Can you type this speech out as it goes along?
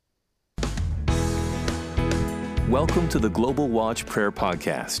Welcome to the Global Watch Prayer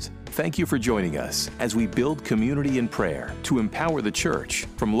Podcast. Thank you for joining us as we build community in prayer to empower the church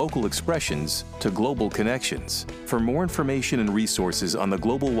from local expressions to global connections. For more information and resources on the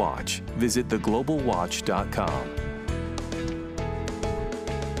Global Watch, visit theglobalwatch.com.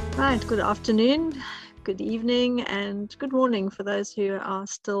 Right, good afternoon, good evening, and good morning for those who are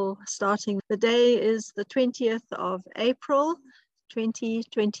still starting. The day is the 20th of April,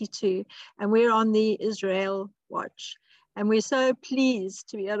 2022, and we're on the Israel Watch. And we're so pleased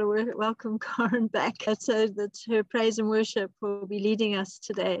to be able to welcome Karen back so that her praise and worship will be leading us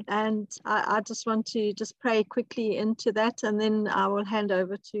today. And I just want to pray quickly into that, and then I will hand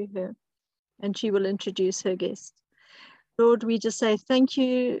over to her and she will introduce her guest. Lord, we just say thank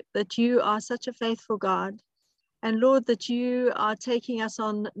you that you are such a faithful God. And Lord, that you are taking us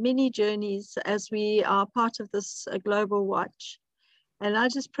on many journeys as we are part of this global watch. And I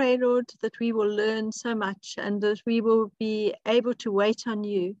just pray, Lord, that we will learn so much and that we will be able to wait on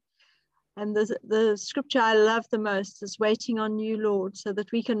you. And the scripture I love the most is waiting on you, Lord, so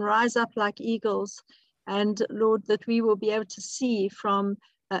that we can rise up like eagles. And Lord, that we will be able to see from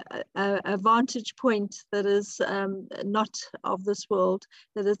a vantage point that is not of this world,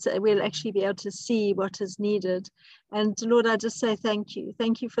 that we'll actually be able to see what is needed. And Lord, I just say thank you.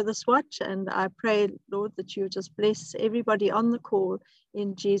 Thank you for this watch. And I pray, Lord, that you just bless everybody on the call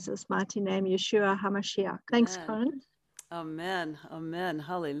in Jesus' mighty name, Yeshua HaMashiach. Thanks, Karen. Amen. Amen.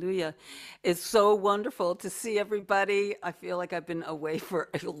 Hallelujah. It's so wonderful to see everybody. I feel like I've been away for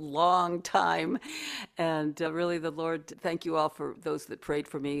a long time. And really, the Lord, thank you all for those that prayed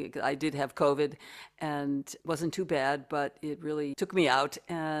for me. I did have COVID and it wasn't too bad, but it really took me out.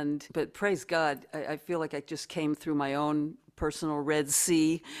 But praise God, I feel like I just came through my own personal Red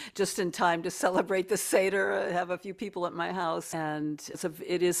Sea just in time to celebrate the Seder. I have a few people at my house, and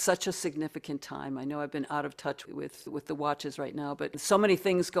it is such a significant time. I know I've been out of touch with the watches right now, but so many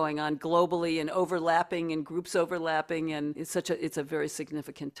things going on globally and overlapping and groups overlapping, and it's a very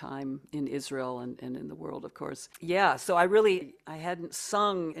significant time in Israel and in the world, of course. Yeah, so I hadn't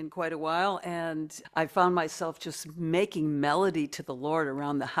sung in quite a while, and I found myself just making melody to the Lord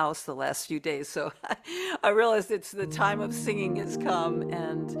around the house the last few days. So I realized it's the time of singing has come,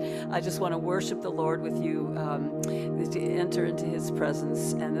 and I just want to worship the Lord with you, to enter into his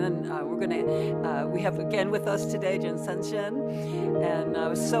presence. And then we have again with us today Jen Senshen, and I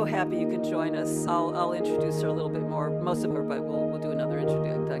was so happy you could join us. I'll introduce her a little bit more, most of her, but we'll do another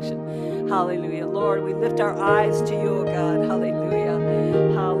introduction. Hallelujah. Lord, we lift our eyes to you, O God. Hallelujah.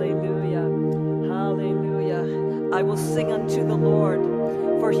 Hallelujah. Hallelujah. I will sing unto the Lord,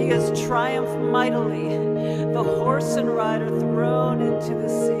 for he has triumphed mightily, the horse and rider thrown into the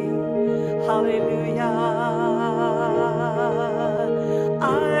sea. Hallelujah.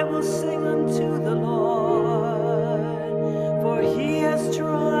 I will sing unto the Lord, for he has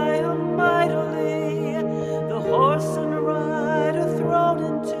triumphed mightily, the horse and rider thrown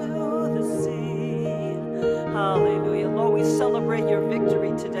into the sea. Hallelujah. Lord, we celebrate your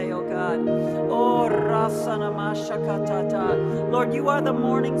victory today, O God. Oh, Rasana Mashakatata. Lord, you are the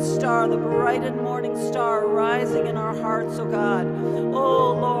morning star, the bright and morning star rising in our hearts, O God.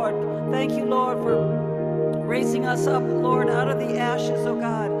 Oh, Lord, thank you, Lord, for raising us up, Lord, out of the ashes, O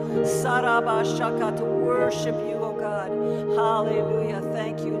God. Sarabashaka, to worship you, O God. Hallelujah.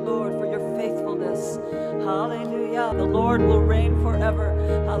 Thank you, Lord, for your faithfulness. Hallelujah. The Lord will reign forever.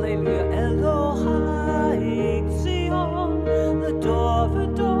 Hallelujah. Elohai Zion, the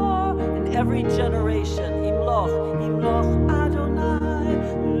Dovedor, in every generation. Imloch, Imloch Adonai,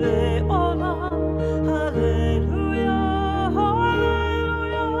 Leolam. Hallelujah.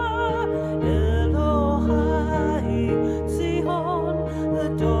 Hallelujah. Elohai Zion, the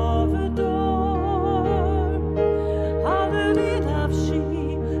Dovedor. Hallelujah. Nafshi,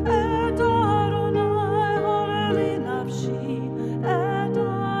 et Adonai. Hallelujah. Nafshi, et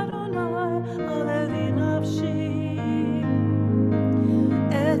Adonai. Hallelujah. Nafshi,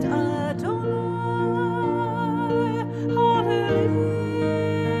 et Adonai. Hallelujah.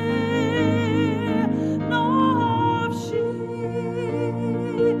 Nafshi.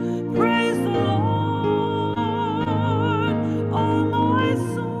 Praise the Lord, oh my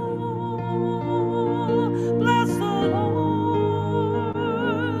soul. Bless the Lord.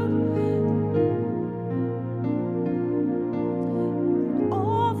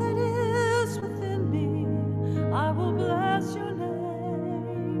 All that is within me, I will bless your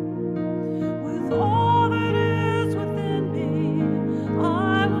name. With all that is within me,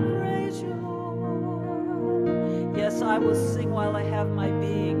 I will praise you, Lord. Yes, I will sing while I have my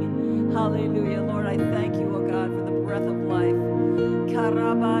being. Hallelujah. Lord, I thank you, O God, for the breath of life.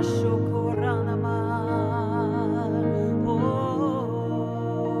 Karabashokoranama.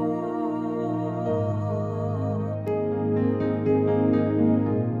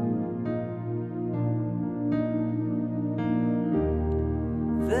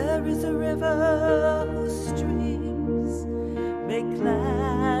 There is a river whose streams make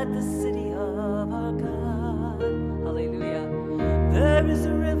glad the city of our God. Hallelujah. There is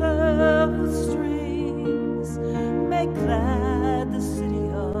a river whose streams make glad the city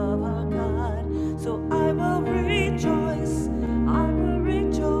of our God. So I will rejoice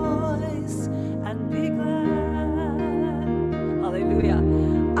and be glad. Hallelujah.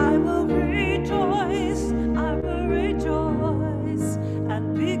 I will rejoice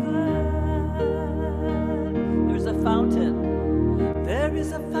and be glad. There's a fountain. There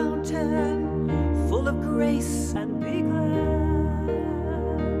is a fountain full of grace, and be glad.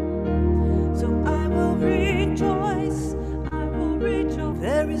 So I will rejoice.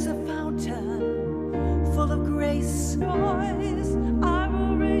 There is a fountain full of grace. Rejoice. I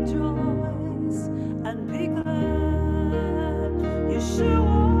will rejoice and be glad.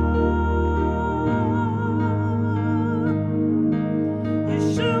 Yeshua.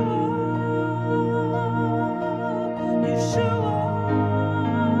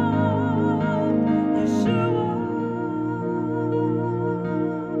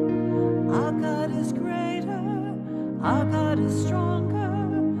 Our God is greater, our God is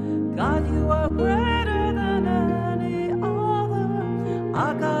stronger. God, you are greater than any other.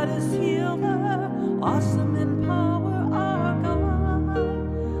 Our God is healer, awesome in power. Our God,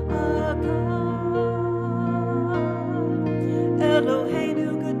 Eloheinu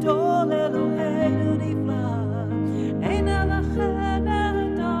Gadol, Eloheinu Nifla, Ein Elachem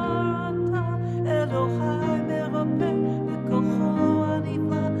Darata, Elohai Meropeh, Bekocho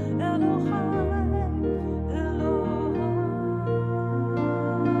Anifla, Elohai,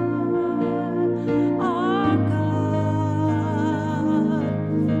 our God,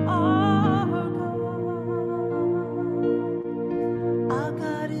 our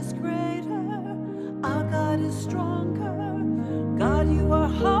God is greater, our God is stronger. God, you are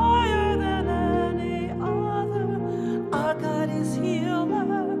higher than any other. Our God is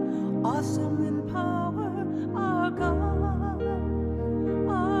healer, awesome in power. Our God,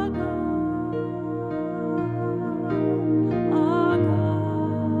 our God, our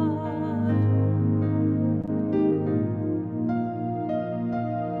God.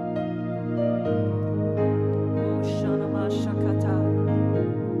 Oh, Shanama Shakata.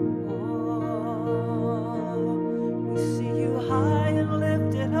 We see you high and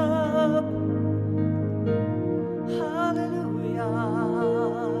lifted up. Hallelujah.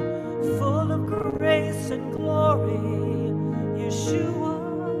 Full of grace and glory. Yeshua.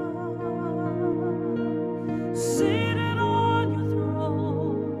 Seated on your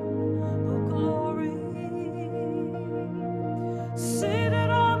throne of glory. Seated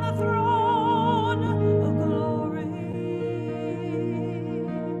on the throne of glory.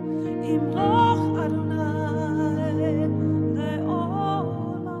 Imloch Adonai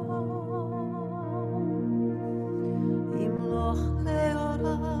le'olam. Imloch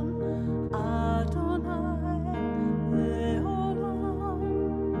le'olam Adonai le'olam.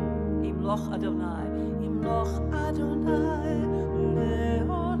 Imloch Adonai, Imloch Adonai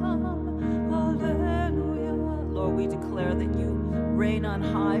le'olam. Hallelujah. Lord, we declare that you reign on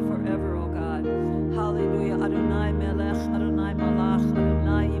high forever, O God. Hallelujah. Adonai Melech, Adonai Malach,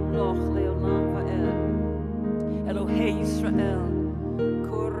 Adonai Imloch le'olam va'ed. Elohei Yisrael,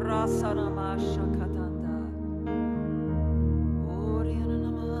 Korasana Shakatanda.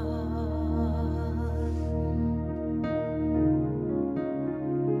 Orianama.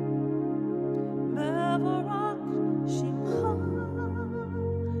 Mevorach Shimcha,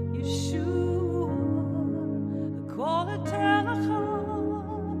 Yeshua, Kol Etelecha.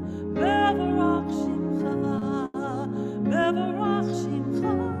 Mevorach Shimcha, Mevorach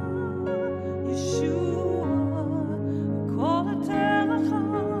Shimcha, Yeshua, Kol Etelecha.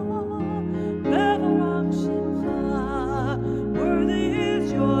 Mevorach Shimcha, worthy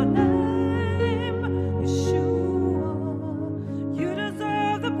is your name, Yeshua. You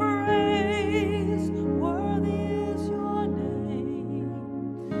deserve the praise. Worthy is your name,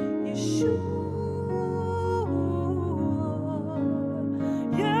 Yeshua.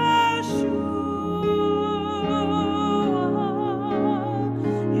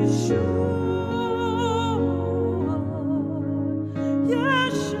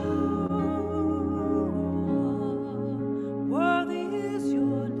 Worthy is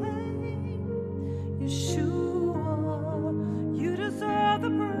your name, Yeshua. You deserve the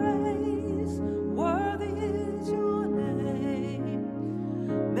praise. Worthy is your name.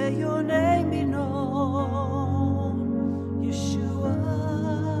 May your name be known, Yeshua.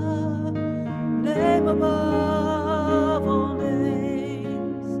 Name above all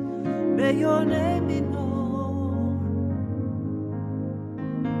names. May your name be known.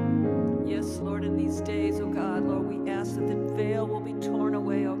 Yes, Lord, in these days, oh God, Lord, we ask that the veil will be torn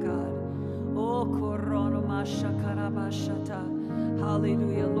away, oh God. Oh, korono mashakarabashata.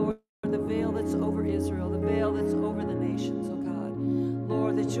 Hallelujah, Lord, the veil that's over Israel, the veil that's over the nations, oh God.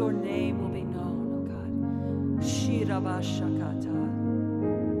 Lord, that your name will be known, oh God. Shirabashakata.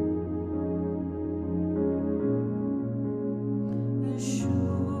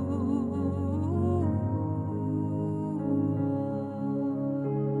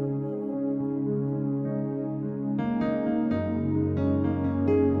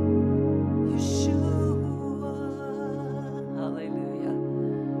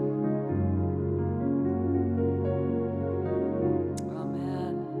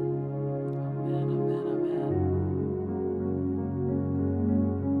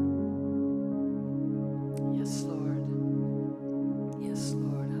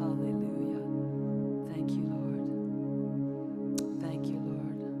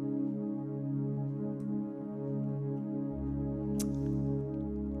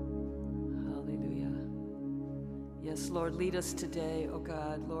 Yes, Lord, lead us today, oh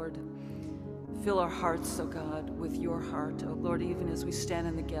God. Lord, fill our hearts, oh God, with your heart. Oh Lord, even as we stand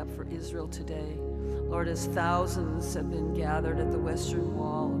in the gap for Israel today. Lord, as thousands have been gathered at the Western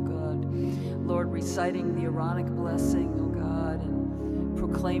Wall, oh God. Lord, reciting the Aaronic blessing, oh God, and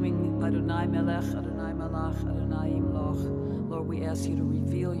proclaiming Adonai Melech, Adonai Malach, Adonai Imloch. Lord, we ask you to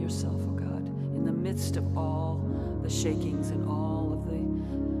reveal yourself, oh God, in the midst of all the shakings and all of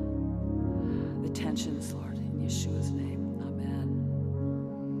the tensions, Lord. In Yeshua's name, amen.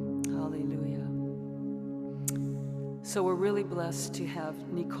 Hallelujah. So we're really blessed to have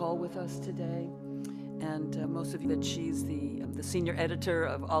Nicole with us today. And most of you that she's the senior editor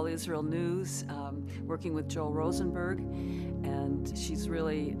of All Israel News, working with Joel Rosenberg. And she's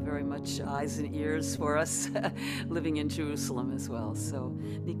really very much eyes and ears for us, living in Jerusalem as well. So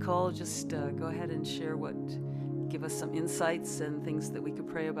Nicole, just go ahead and give us some insights and things that we could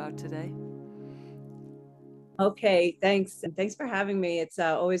pray about today. Okay, thanks. And thanks for having me. It's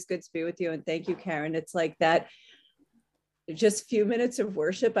always good to be with you. And thank you, Karen. It's like that, just a few minutes of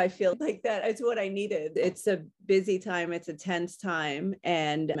worship. I feel like that is what I needed. It's a busy time. It's a tense time.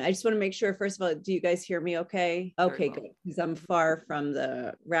 And I just want to make sure, first of all, do you guys hear me okay? Okay, good. Because I'm far from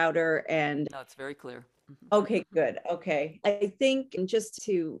the router and... No, it's very clear. Okay, good. Okay. I think just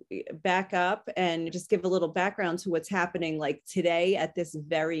to back up and just give a little background to what's happening like today at this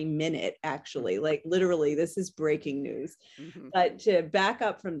very minute, actually, like literally this is breaking news. But to back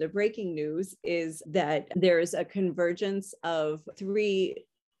up from the breaking news is that there's a convergence of 3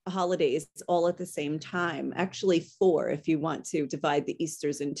 holidays all at the same time, actually 4 if you want to divide the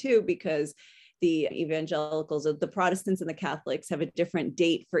Easters in 2, because the evangelicals, the Protestants and the Catholics have a different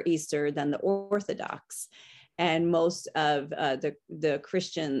date for Easter than the Orthodox. And most of the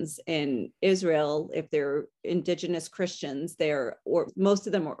Christians in Israel, if they're indigenous Christians, most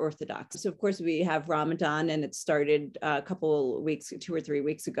of them are Orthodox. So of course we have Ramadan, and it started a couple of weeks, 2 or 3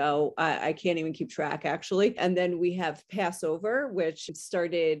 weeks ago. I can't even keep track actually. And then we have Passover, which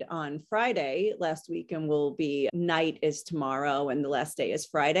started on Friday last week, and night is tomorrow and the last day is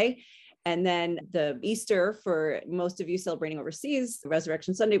Friday. And then the Easter, for most of you celebrating overseas,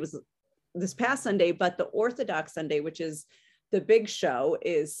 Resurrection Sunday was this past Sunday, but the Orthodox Sunday, which is the big show,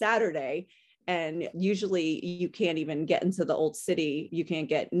 is Saturday. And usually you can't even get into the old city. You can't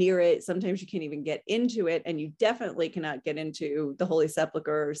get near it. Sometimes you can't even get into it. And you definitely cannot get into the Holy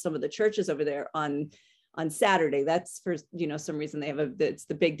Sepulchre or some of the churches over there on Saturday. That's for, some reason they have it's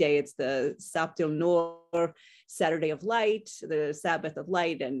the big day. It's the Sabbath Nor, Saturday of Light, the Sabbath of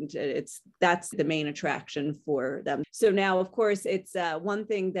Light. And that's the main attraction for them. So now, of course, it's one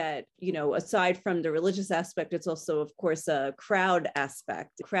thing that, aside from the religious aspect, it's also, of course, a crowd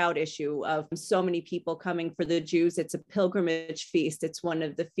issue of so many people coming for the Jews. It's a pilgrimage feast. It's one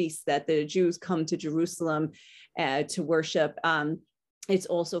of the feasts that the Jews come to Jerusalem to worship. It's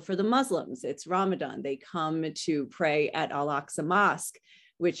also for the Muslims. It's Ramadan. They come to pray at Al-Aqsa Mosque,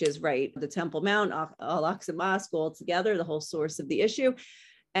 which is the Temple Mount, Al-Aqsa Mosque, all together, the whole source of the issue.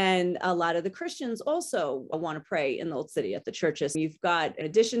 And a lot of the Christians also want to pray in the Old City at the churches. You've got, in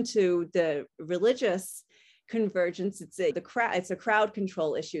addition to the religious convergence, it's a crowd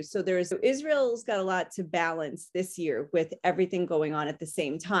control issue. So Israel's got a lot to balance this year with everything going on at the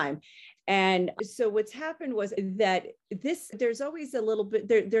same time. And so what's happened was that there's always a little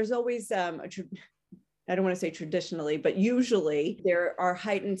bit, there's always, I don't want to say traditionally, but usually there are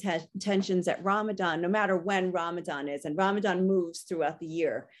heightened tensions at Ramadan, no matter when Ramadan is. And Ramadan moves throughout the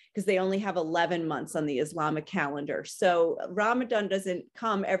year because they only have 11 months on the Islamic calendar. So Ramadan doesn't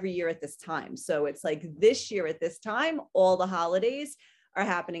come every year at this time. So it's like this year at this time, all the holidays are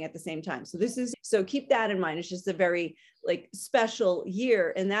happening at the same time. So keep that in mind. It's just a very special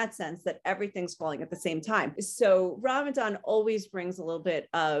year in that sense, that everything's falling at the same time. So Ramadan always brings a little bit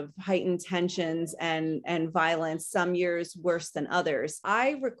of heightened tensions and violence, some years worse than others.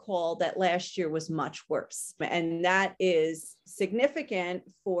 I recall that last year was much worse, and that is significant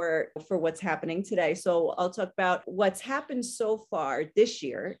for what's happening today. So I'll talk about what's happened so far this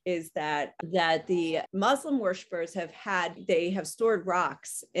year is that the Muslim worshipers they have stored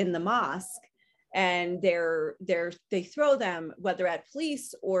rocks in the mosque, and they throw them whether at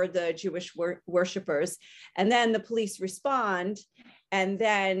police or the Jewish worshipers, and then the police respond, and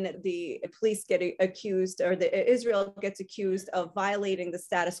then the police get accused, or Israel gets accused of violating the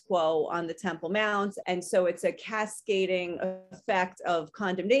status quo on the Temple Mount, and so it's a cascading effect of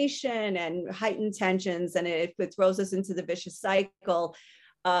condemnation and heightened tensions, and it throws us into the vicious cycle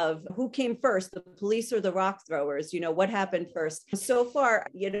of who came first, the police or the rock throwers. What happened first? So far,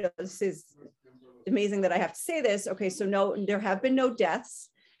 this is amazing that I have to say this. Okay, so there have been no deaths,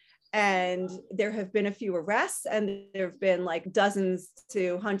 and there have been a few arrests, and there have been dozens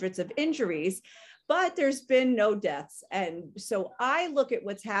to hundreds of injuries, but there's been no deaths. And so I look at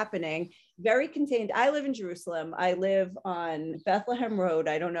what's happening very contained. I live in Jerusalem. I live on Bethlehem Road.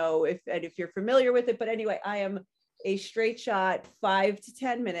 I don't know if you're familiar with it, but anyway, I am a straight shot 5 to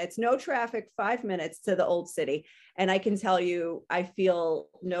 10 minutes, no traffic, 5 minutes to the old city. And I can tell you, I feel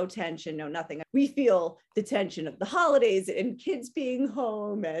no tension, no nothing. We feel the tension of the holidays and kids being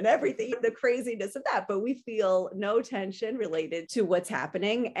home and everything, the craziness of that, but we feel no tension related to what's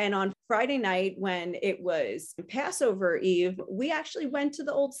happening. And on Friday night, when it was Passover Eve, we actually went to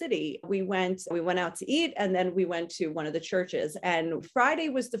the old city. We went out to eat, and then we went to one of the churches. And Friday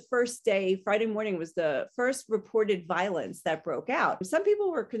morning was the first reported violence that broke out. Some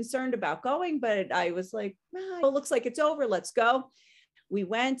people were concerned about going, but I was like, it looks like it's over. Let's go. We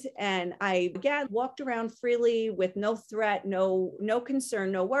went, and I again walked around freely with no threat, no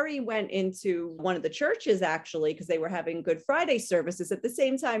concern, no worry. Went into one of the churches actually, because they were having Good Friday services at the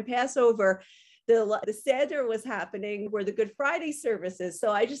same time. Passover, the Seder was happening, were the Good Friday services.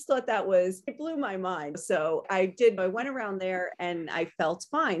 So I just thought it blew my mind. So I went around there and I felt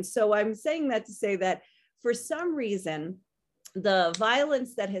fine. So I'm saying that to say that for some reason, the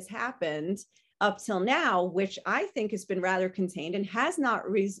violence that has happened up till now, which I think has been rather contained and has not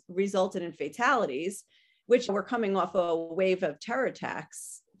resulted in fatalities, which we're coming off a wave of terror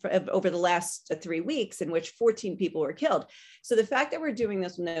attacks over the last 3 weeks in which 14 people were killed. So the fact that we're doing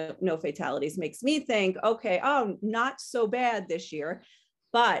this with no fatalities makes me think, okay, not so bad this year.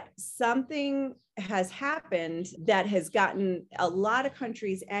 But something has happened that has gotten a lot of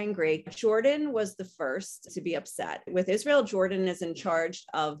countries angry. Jordan was the first to be upset. With Israel, Jordan is in charge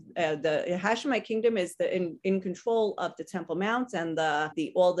of the Hashemite kingdom, is in control of the Temple Mount and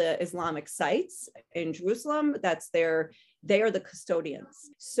all the Islamic sites in Jerusalem. They are the custodians.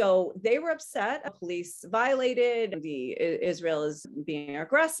 So they were upset. Police violated. Israel is being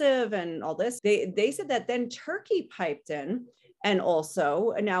aggressive and all this. They said that then Turkey piped in. And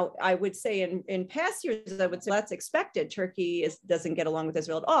also, now I would say in past years, I would say that's expected. Turkey doesn't get along with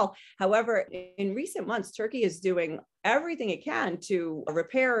Israel at all. However, in recent months, Turkey is doing everything it can to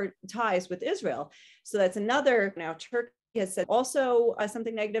repair ties with Israel. So that's another. Now, Turkey has said also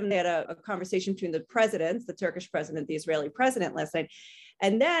something negative. And they had a conversation between the presidents, the Turkish president, the Israeli president last night.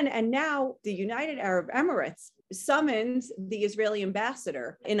 And now the United Arab Emirates summoned the Israeli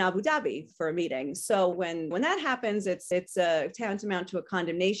ambassador in Abu Dhabi for a meeting. So when that happens, it's tantamount to a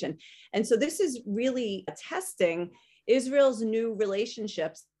condemnation. And so this is really testing Israel's new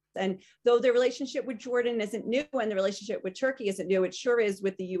relationships. And though the relationship with Jordan isn't new and the relationship with Turkey isn't new, it sure is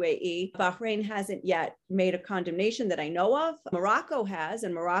with the UAE. Bahrain hasn't yet made a condemnation that I know of. Morocco has,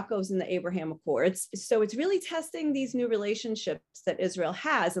 and Morocco's in the Abraham Accords. So it's really testing these new relationships that Israel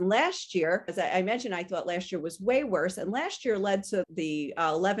has. And last year, as I mentioned, I thought last year was way worse. And last year led to the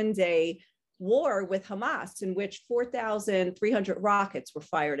 11-day war with Hamas, in which 4,300 rockets were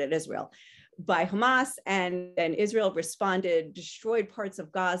fired at Israel by Hamas, and Israel responded, destroyed parts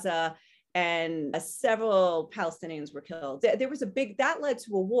of Gaza, and several Palestinians were killed. There was that led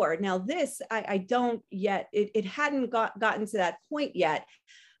to a war. Now this, I don't yet, it hadn't gotten to that point yet.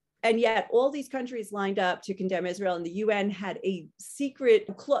 And yet all these countries lined up to condemn Israel, and the UN had a secret,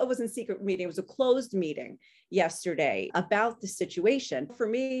 it wasn't a secret meeting, it was a closed meeting yesterday about the situation. For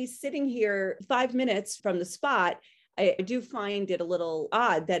me, sitting here 5 minutes from the spot, I do find it a little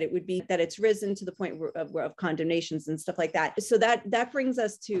odd that it's risen to the point of condemnations and stuff like that. So that brings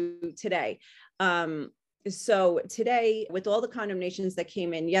us to today. So today, with all the condemnations that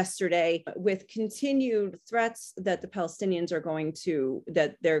came in yesterday, with continued threats that the Palestinians are going to,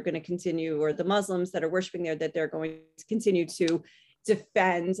 that they're going to continue, or the Muslims that are worshiping there, that they're going to continue to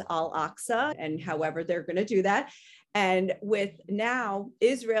defend Al-Aqsa, and however they're going to do that. And with now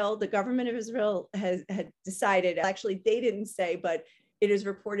Israel, the government of Israel had decided, actually they didn't say, but it is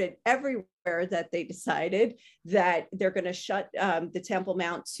reported everywhere that they decided that they're going to shut the Temple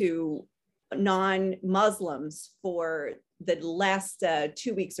Mount to non-Muslims for the last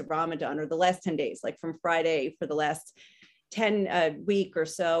 2 weeks of Ramadan, or the last 10 days, like from Friday for the last 10 week or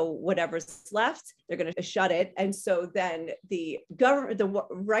so, whatever's left, they're going to shut it. And so then the government, the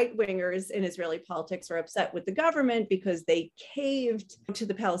right wingers in Israeli politics are upset with the government because they caved to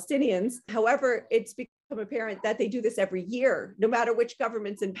the Palestinians. However, it's become apparent that they do this every year, no matter which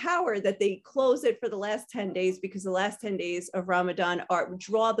government's in power, that they close it for the last 10 days, because the last 10 days of Ramadan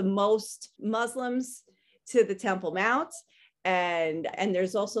draw the most Muslims to the Temple Mount. And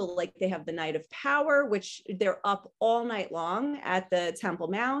there's also, like, they have the night of power, which they're up all night long at the Temple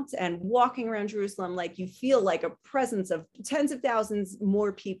Mount and walking around Jerusalem. Like, you feel like a presence of tens of thousands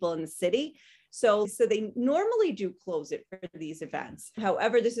more people in the city. So they normally do close it for these events.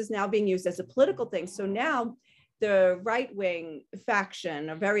 However, this is now being used as a political thing. So now the right-wing faction,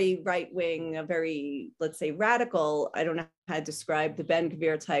 a very right-wing, a very, let's say, radical, I don't know how to describe the Ben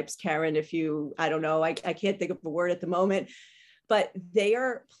Gvir types, Karen, I don't know, I can't think of a word at the moment, but they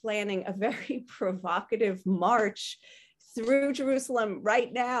are planning a very provocative march through Jerusalem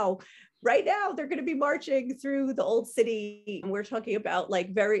right now. Right now, they're going to be marching through the old city. We're talking about,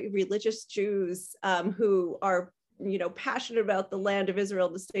 like, very religious Jews who are, passionate about the land of Israel,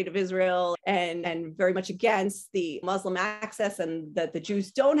 the state of Israel, and very much against the Muslim access, and that the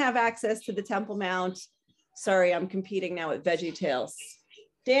Jews don't have access to the Temple Mount. Sorry, I'm competing now with VeggieTales.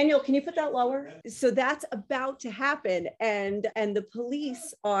 Daniel, can you put that lower? So that's about to happen. And the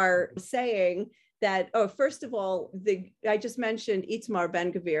police are saying that, first of all, I just mentioned Itamar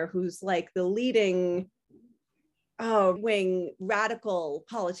Ben-Gvir, who's like the leading wing radical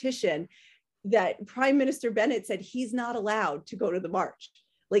politician, that Prime Minister Bennett said he's not allowed to go to the march.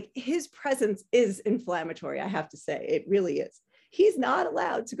 Like, his presence is inflammatory, I have to say. It really is. He's not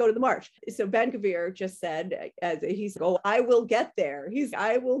allowed to go to the march. So Ben-Gvir just said, I will get there.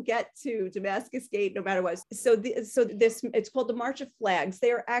 I will get to Damascus Gate no matter what. So this, it's called the March of Flags.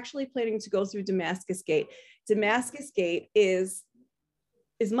 They are actually planning to go through Damascus Gate. Damascus Gate is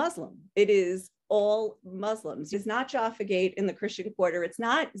Muslim. It is all Muslims. It's not Jaffa Gate in the Christian quarter. It's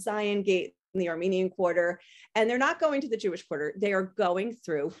not Zion Gate in the Armenian quarter. And they're not going to the Jewish quarter. They are going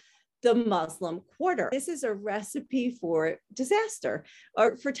through the Muslim quarter. This is a recipe for disaster,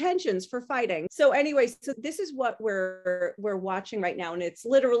 or for tensions, for fighting. So anyway, so this is what we're watching right now. And it's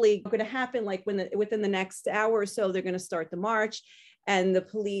literally going to happen, like, within the next hour or so, they're going to start the march, and the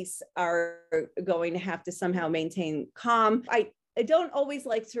police are going to have to somehow maintain calm. I don't always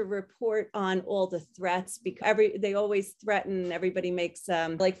like to report on all the threats, because they always threaten. Everybody makes,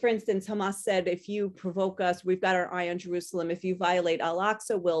 like, for instance, Hamas said, if you provoke us, we've got our eye on Jerusalem. If you violate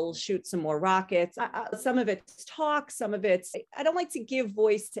Al-Aqsa, we'll shoot some more rockets. Some of it's talk, some of it's, I don't like to give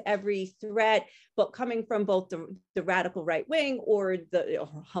voice to every threat, but coming from both the radical right wing or the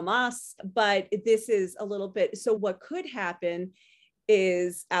Hamas. But this is a little bit, so what could happen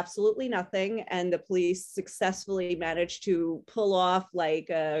is absolutely nothing, and the police successfully managed to pull off, like,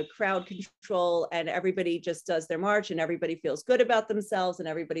 a crowd control, and everybody just does their march, and everybody feels good about themselves, and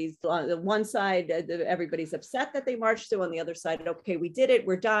everybody's on the one side, everybody's upset that they marched, so on the other side, okay, we did it,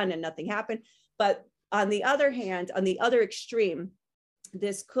 we're done, and nothing happened. But on the other hand, on the other extreme,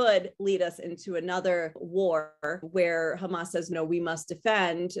 this could lead us into another war where Hamas says, no, we must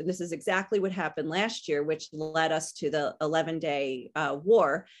defend. And this is exactly what happened last year, which led us to the 11-day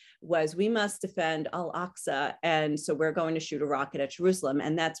war, was we must defend Al-Aqsa. And so we're going to shoot a rocket at Jerusalem.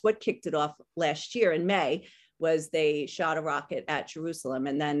 And that's what kicked it off last year in May, was they shot a rocket at Jerusalem,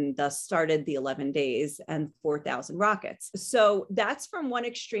 and then thus started the 11 days and 4,000 rockets. So that's from one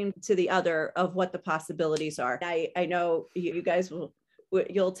extreme to the other of what the possibilities are. I know you guys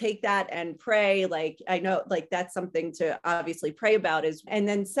you'll take that and pray. Like, I know, like, that's something to obviously pray about and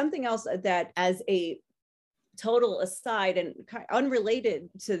then something else that, as a total aside and unrelated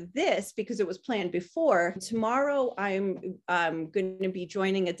to this, because it was planned before, tomorrow I'm going to be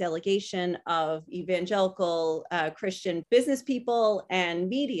joining a delegation of evangelical Christian business people and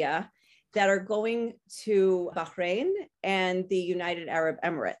media that are going to Bahrain and the United Arab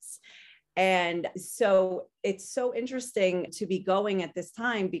Emirates. And so it's so interesting to be going at this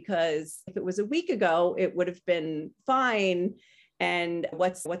time, because if it was a week ago, it would have been fine. and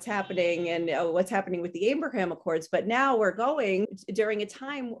what's happening and what's happening with the Abraham Accords. But now we're going during a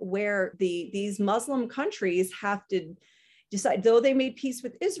time where these Muslim countries have to decide, though they made peace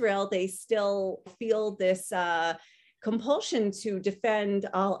with Israel, they still feel this compulsion to defend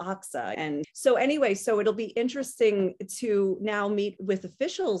Al-Aqsa. And so anyway, so it'll be interesting to now meet with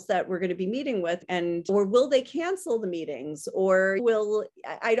officials that we're going to be meeting with, and or will they cancel the meetings, or will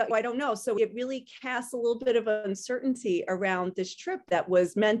I don't know. So it really casts a little bit of uncertainty around this trip that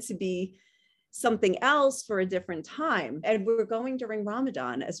was meant to be something else for a different time. And we're going during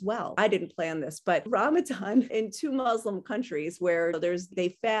Ramadan as well. I didn't plan this, but Ramadan in 2 Muslim countries where they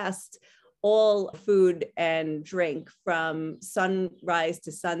fast all food and drink from sunrise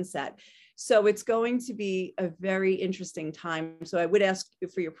to sunset. So it's going to be a very interesting time. So I would ask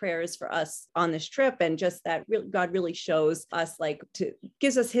for your prayers for us on this trip, and just that God really shows us,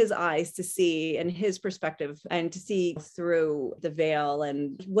 gives us his eyes to see and his perspective, and to see through the veil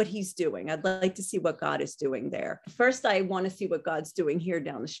and what he's doing. I'd like to see what God is doing there. First, I want to see what God's doing here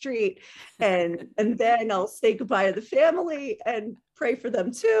down the street, and then I'll say goodbye to the family and pray for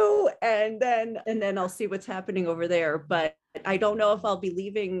them too. And then I'll see what's happening over there. But I don't know if I'll be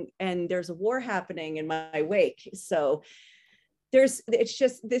leaving and there's a war happening in my wake. So this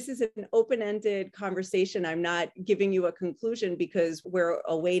is an open-ended conversation. I'm not giving you a conclusion because we're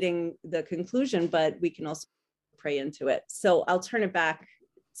awaiting the conclusion, but we can also pray into it. So I'll turn it back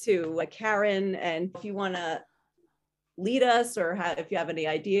to Karen, and if you want to lead us, or if you have any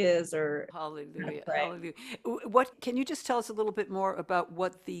ideas, or hallelujah, hallelujah. What can you just tell us a little bit more about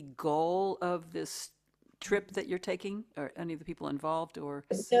what the goal of this trip that you're taking, or any of the people involved? Or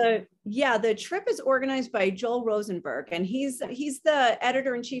the trip is organized by Joel Rosenberg, and he's the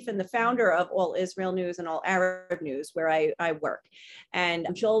editor-in-chief and the founder of All Israel News and All Arab News, where I work. And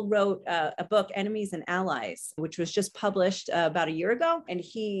Joel wrote a book, Enemies and Allies, which was just published about a year ago, and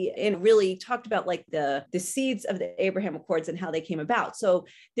he really talked about the seeds of the Abraham Accords and how they came about. So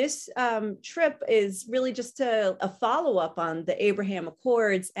this trip is really just a follow-up on the Abraham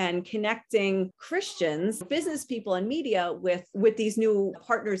Accords and connecting Christians, business people, and media with these new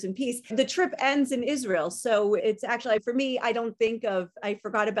partners in peace. The trip ends in Israel. So it's actually, for me, I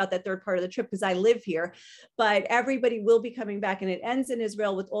forgot about that third part of the trip because I live here, but everybody will be coming back, and it ends in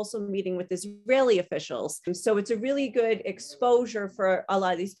Israel with also meeting with Israeli officials. And so it's a really good exposure for a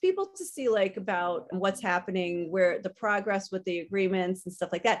lot of these people to see about what's happening, where the progress with the agreements and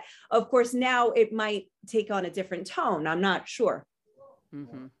stuff like that. Of course, now it might take on a different tone. I'm not sure.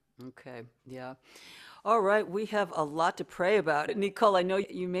 Mm-hmm. Okay. Yeah. All right, we have a lot to pray about. Nicole, I know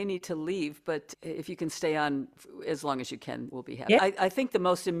you may need to leave, but if you can stay on as long as you can, we'll be happy. Yeah. I think the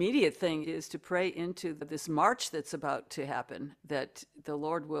most immediate thing is to pray into this march that's about to happen, that the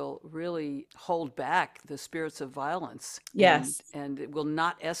Lord will really hold back the spirits of violence. Yes. And it will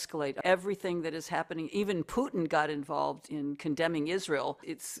not escalate. Everything that is happening, even Putin got involved in condemning Israel.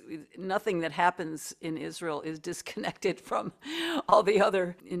 It's nothing that happens in Israel is disconnected from all the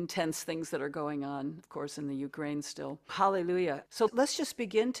other intense things that are going on, of course, in the Ukraine still. Hallelujah. So let's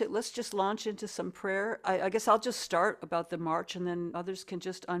just launch into some prayer. I guess I'll just start about the march, and then others can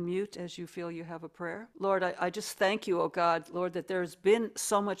just unmute as you feel you have a prayer. Lord, I just thank you, oh God, Lord, that there's been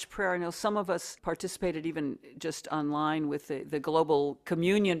so much prayer. I know some of us participated even just online with the global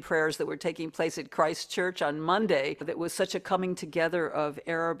communion prayers that were taking place at Christ Church on Monday. That was such a coming together of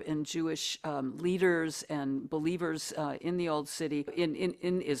Arab and Jewish leaders and believers in the Old City,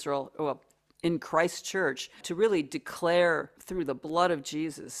 in Israel, in Christ Church, to really declare through the blood of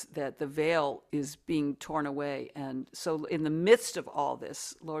Jesus that the veil is being torn away. And so in the midst of all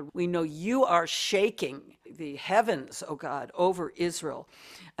this, Lord, we know you are shaking the heavens, oh God, over Israel.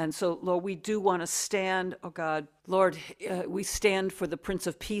 And so, Lord, we do want to stand, oh God, Lord, we stand for the Prince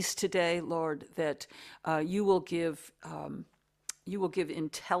of Peace today, Lord, that you will give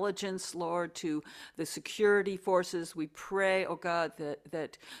intelligence, Lord, to the security forces. We pray, oh God,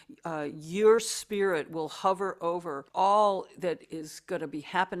 that your spirit will hover over all that is going to be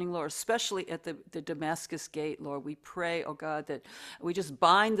happening, Lord, especially at the Damascus gate, Lord. We pray, oh God, that we just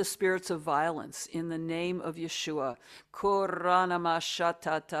bind the spirits of violence in the name of Yeshua.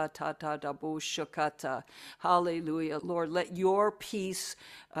 Hallelujah. Lord, let your peace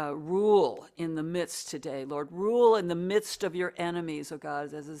rule in the midst today, Lord. Rule in the midst of your enemies, oh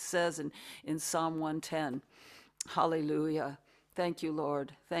God, as it says in Psalm 110. Hallelujah. Thank you,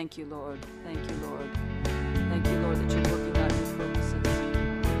 Lord. Thank you, Lord. Thank you.